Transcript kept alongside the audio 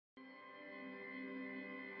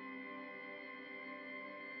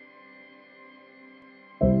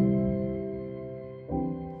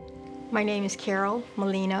My name is Haku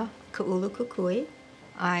Malina Kaulukukui.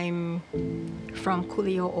 I'm from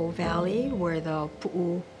Kuli'o'o Valley, where the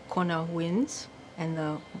Pu'u winds and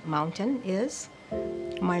the mountain is.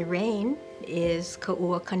 My reign is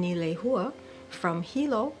Ka'ua Kanilehua from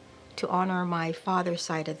Hilo to honor my father's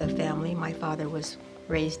side of the family. My father was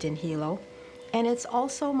raised in Hilo. And it's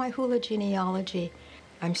also my hula genealogy.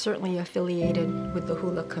 I'm certainly affiliated with the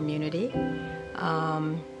hula community,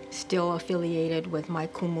 still affiliated with my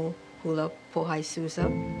kumu hula Pohai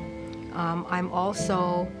Susa. I'm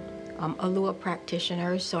also a lua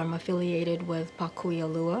practitioner, so I'm affiliated with Pakui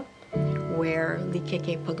Lua, where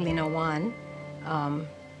Likeke Paglina Wan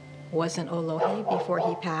was an Olohe before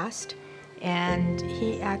he passed. And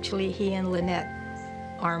he and Lynette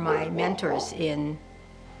are my mentors in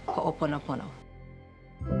Ho'oponopono.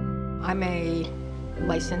 I'm a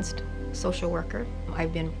licensed social worker.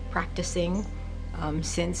 I've been practicing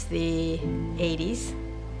since the 80s.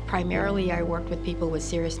 Primarily, I worked with people with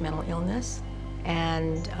serious mental illness.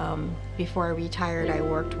 And before I retired, I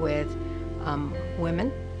worked with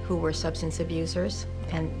women who were substance abusers,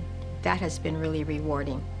 and that has been really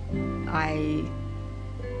rewarding. I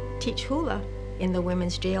teach hula in the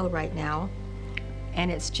women's jail right now,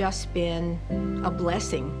 and it's just been a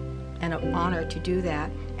blessing and an honor to do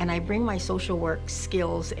that. And I bring my social work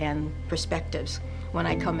skills and perspectives when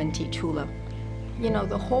I come and teach hula. You know,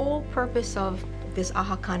 the whole purpose of this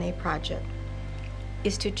Ahakane project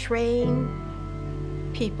is to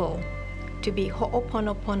train people to be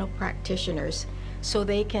Ho'oponopono practitioners so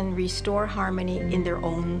they can restore harmony in their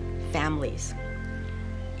own families.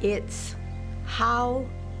 It's how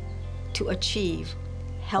to achieve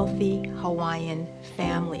healthy Hawaiian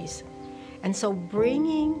families. And so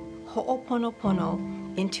bringing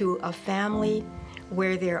Ho'oponopono into a family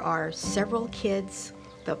where there are several kids,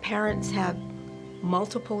 the parents have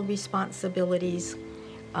multiple responsibilities,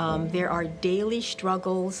 there are daily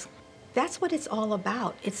struggles. That's what it's all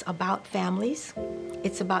about. It's about families.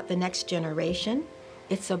 It's about the next generation.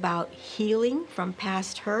 It's about healing from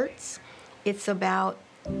past hurts. It's about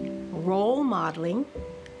role modeling,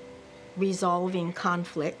 resolving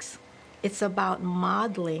conflicts. It's about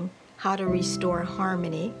modeling how to restore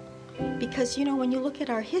harmony. Because, you know, when you look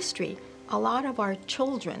at our history, a lot of our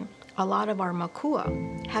children, a lot of our makua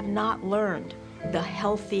have not learned the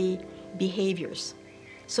healthy behaviors.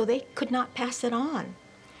 So they could not pass it on.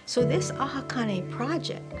 So this Ahakane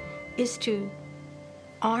project is to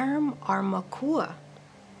arm our makua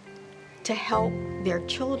to help their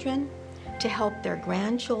children, to help their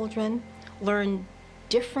grandchildren learn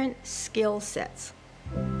different skill sets,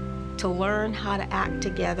 to learn how to act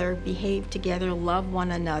together, behave together, love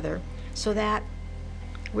one another, so that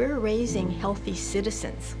we're raising healthy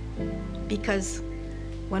citizens. Because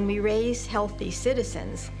when we raise healthy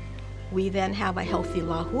citizens, we then have a healthy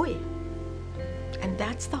lahui. And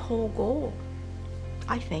that's the whole goal,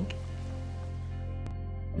 I think.